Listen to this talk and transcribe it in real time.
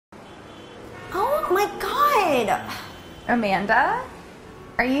my God. Amanda?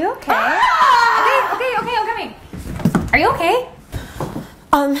 Are you okay? Ah! Okay, I'm coming. Are you okay?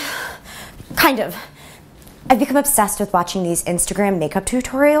 Kind of. I've become obsessed with watching these Instagram makeup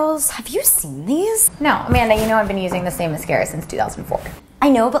tutorials. Have you seen these? No, Amanda, you know I've been using the same mascara since 2004. I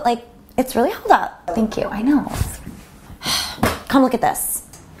know, but like, it's really held up. Thank you, I know. Come look at this.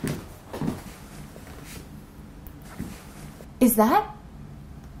 Is that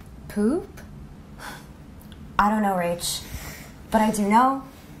poop? I don't know, Rach, but I do know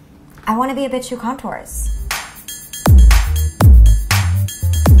I want to be a bitch who contours.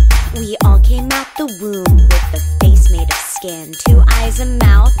 We all came out the womb with a face made of skin, 2 eyes, a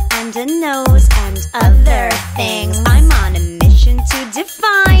mouth, and a nose, and other things. I'm on a mission to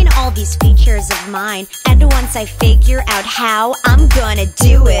define all these features of mine, and once I figure out how, I'm gonna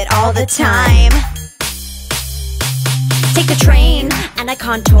do it all the time. Take the train and I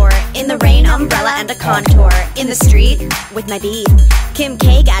contour in the rain, umbrella and a contour in the street with my beat. Kim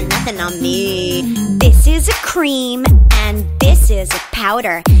K got nothing on me. This is a cream and this is a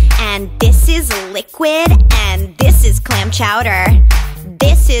powder and this is a liquid and this is clam chowder.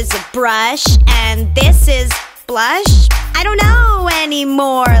 This is a brush and this is blush. I don't know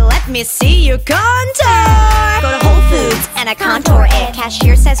anymore. Let me see you contour. Go to Whole Foods and I contour it.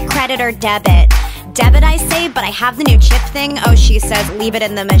 Cashier says credit or debit. Debit I say, but I have the new chip thing. Oh, she says leave it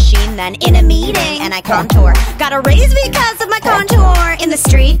in the machine. Then in a meeting and I contour. Got a raise because of my contour. In the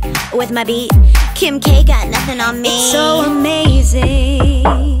street with my beat. Kim K got nothing on me. It's so amazing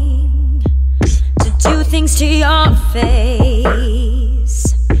to do things to your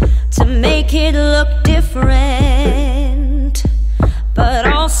face, to make it look different, but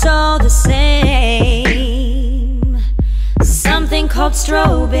also the same. Something called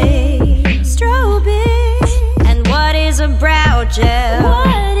strobing. And what is a brow gel?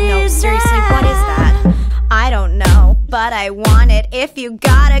 No, seriously, what is that? I don't know, but I want it. If you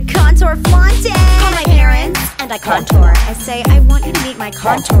got a contour, flaunt it. Call my parents and I contour. I say, I want you to meet my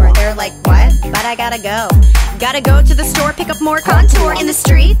contour. They're like, what? But I gotta go. Gotta go to the store, pick up more contour. In the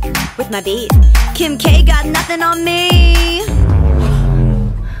street with my beat. Kim K got nothing on me.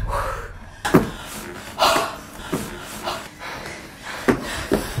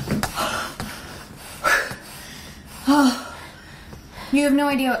 You have no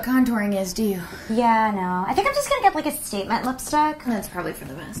idea what contouring is, do you? Yeah, no. I think I'm just gonna get like a statement lipstick. That's probably for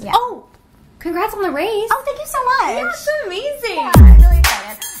the best. Yeah. Oh! Congrats on the raise! Oh, thank you so much. That's amazing!